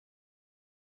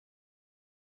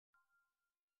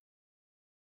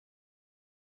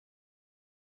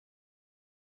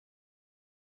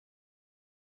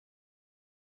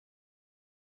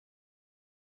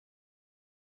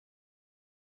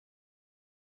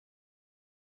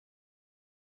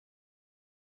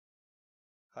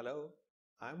Hello,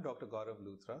 I'm Dr. Gaurav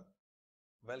Luthra.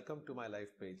 Welcome to my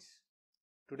LifePage.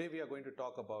 Today we are going to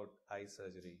talk about eye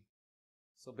surgery.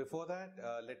 So before that,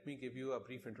 let me give you a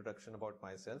brief introduction about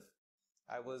myself.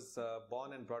 I was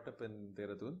born and brought up in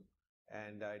Dehradun,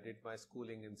 and I did my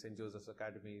schooling in St. Joseph's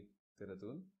Academy,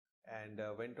 Dehradun, and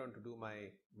went on to do my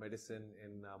medicine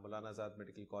in Maulana Azad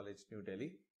Medical College, New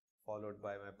Delhi, followed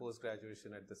by my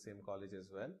post-graduation at the same college as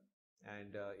well,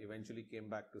 and eventually came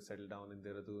back to settle down in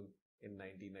Dehradun in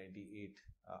 1998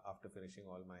 after finishing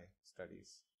all my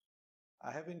studies.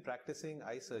 I have been practicing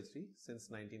eye surgery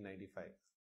since 1995.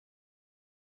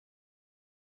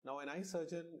 Now, an eye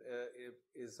surgeon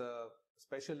is a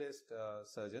specialist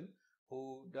surgeon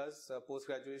who does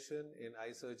post-graduation in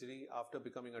eye surgery after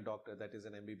becoming a doctor, that is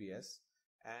an MBBS.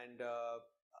 And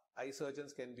eye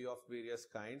surgeons can be of various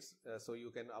kinds. So you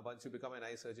can, once you become an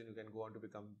eye surgeon, you can go on to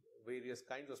become various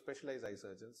kinds of specialized eye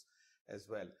surgeons as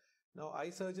well. Now, eye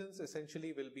surgeons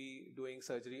essentially will be doing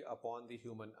surgery upon the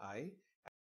human eye.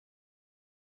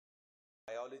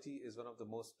 Biology is one of the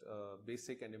most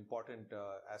basic and important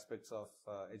aspects of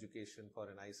education for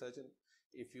an eye surgeon.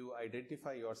 If you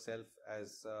identify yourself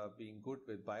as being good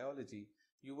with biology,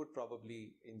 you would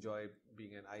probably enjoy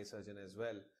being an eye surgeon as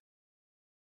well.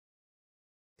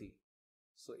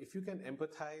 So if you can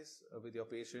empathize with your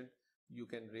patient, you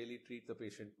can really treat the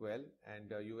patient well,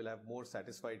 and you will have more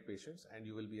satisfied patients, and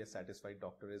you will be a satisfied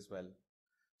doctor as well.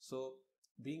 So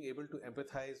being able to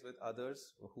empathize with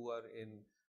others who are in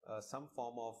some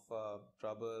form of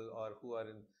trouble, or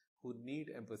who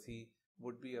need empathy,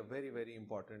 would be a very, very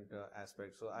important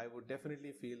aspect. So I would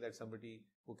definitely feel that somebody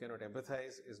who cannot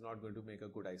empathize is not going to make a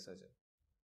good eye surgeon.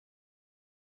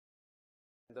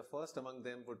 The first among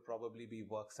them would probably be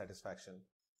work satisfaction.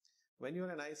 When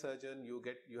you're an eye surgeon,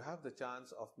 you have the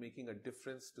chance of making a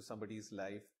difference to somebody's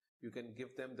life. You can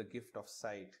give them the gift of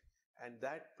sight, and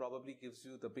that probably gives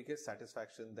you the biggest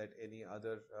satisfaction that any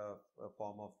other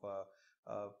form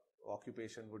of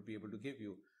occupation would be able to give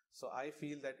you. So I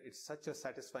feel that it's such a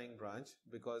satisfying branch,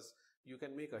 because you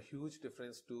can make a huge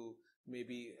difference to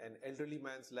maybe an elderly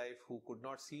man's life who could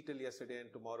not see till yesterday,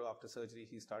 and tomorrow after surgery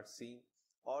he starts seeing,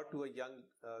 or to a young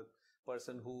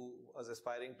person who was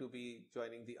aspiring to be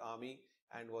joining the army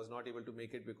and was not able to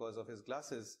make it because of his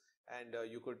glasses, and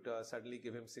you could suddenly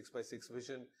give him 6x6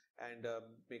 vision and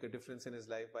make a difference in his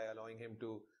life by allowing him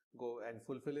to go and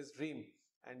fulfill his dream.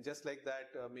 And just like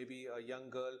that, maybe a young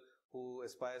girl who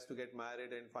aspires to get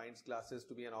married and finds glasses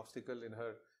to be an obstacle in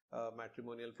her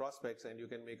matrimonial prospects, and you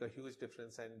can make a huge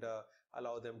difference and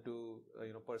allow them to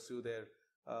pursue their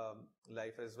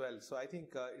life as well. So I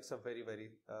think it's a very, very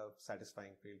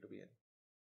satisfying field to be in.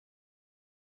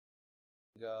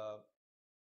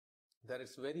 That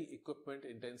it's very equipment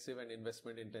intensive and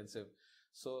investment intensive.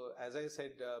 So as I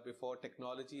said before,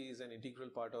 technology is an integral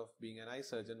part of being an eye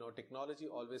surgeon. Now, technology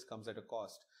always comes at a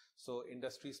cost. So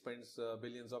industry spends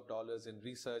billions of dollars in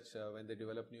research when they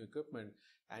develop new equipment,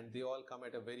 and they all come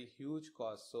at a very huge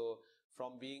cost. So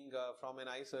from an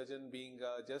eye surgeon being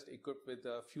just equipped with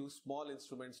a few small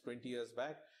instruments 20 years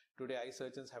back, today eye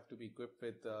surgeons have to be equipped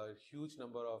with a huge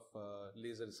number of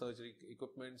laser surgery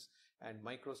equipments and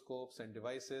microscopes and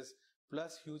devices,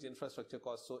 plus huge infrastructure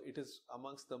costs. So it is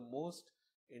amongst the most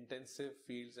intensive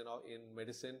fields in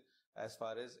medicine as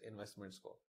far as investments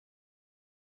go.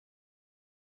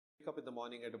 Wake up in the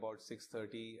morning at about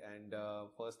 6:30, and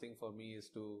first thing for me is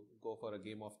to go for a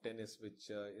game of tennis, which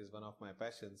is one of my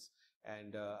passions.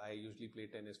 And I usually play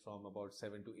tennis from about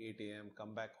 7 to 8 a.m.,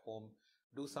 come back home,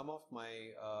 do some of my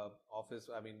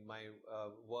my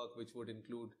work, which would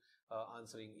include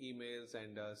answering emails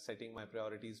and setting my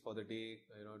priorities for the day,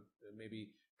 maybe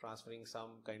transferring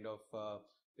some kind of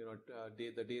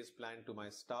the day's plan to my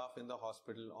staff in the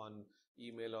hospital on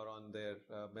email or on their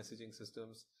messaging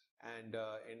systems, and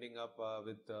ending up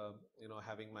with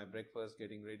having my breakfast,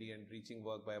 getting ready, and reaching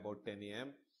work by about 10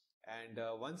 a.m. And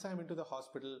once I'm into the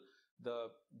hospital,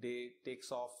 the day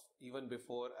takes off even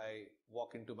before I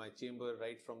walk into my chamber.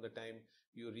 Right from the time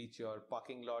you reach your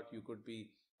parking lot, you could be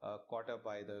caught up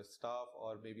by the staff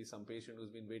or maybe some patient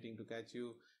who's been waiting to catch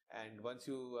you. And once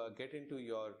you get into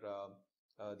your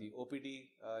the OPD,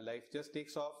 life just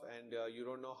takes off, and you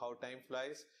don't know how time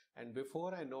flies. And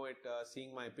before I know it,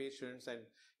 seeing my patients and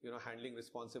handling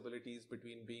responsibilities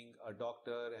between being a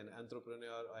doctor, an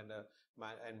entrepreneur,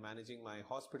 and managing my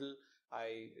hospital,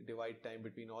 I divide time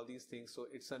between all these things. So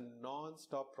it's a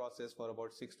non-stop process for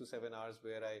about 6 to 7 hours,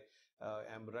 where I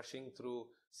am rushing through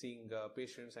seeing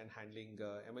patients and handling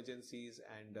emergencies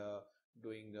and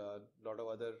doing a lot of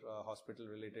other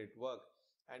hospital-related work.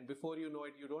 And before you know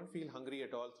it, you don't feel hungry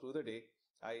at all through the day.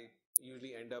 I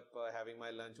usually end up having my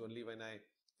lunch only when I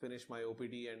finish my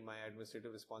OPD and my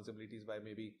administrative responsibilities by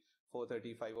maybe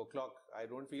 4:30, 5 o'clock. I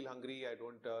don't feel hungry. I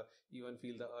don't even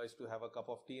feel the urge to have a cup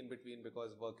of tea in between,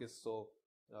 because work is so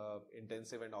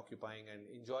intensive and occupying and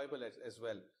enjoyable as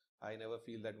well. I never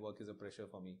feel that work is a pressure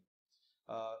for me.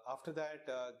 After that,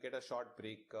 get a short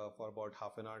break for about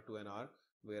half an hour to an hour,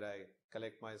 where I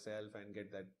collect myself and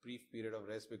get that brief period of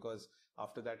rest, because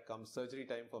after that comes surgery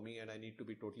time for me and I need to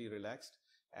be totally relaxed.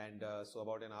 And so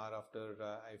about an hour after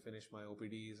I finish my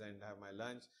OPDs and have my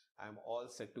lunch, I'm all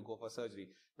set to go for surgery.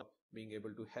 Now, being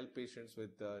able to help patients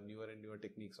with newer and newer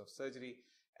techniques of surgery.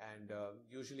 And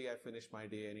usually I finish my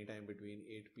day anytime between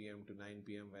 8 p.m. to 9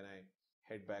 p.m. when I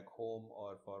head back home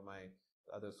or for my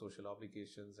other social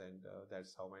obligations, and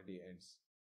that's how my day ends.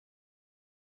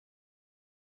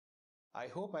 I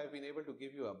hope I've been able to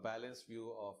give you a balanced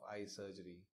view of eye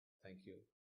surgery. Thank you.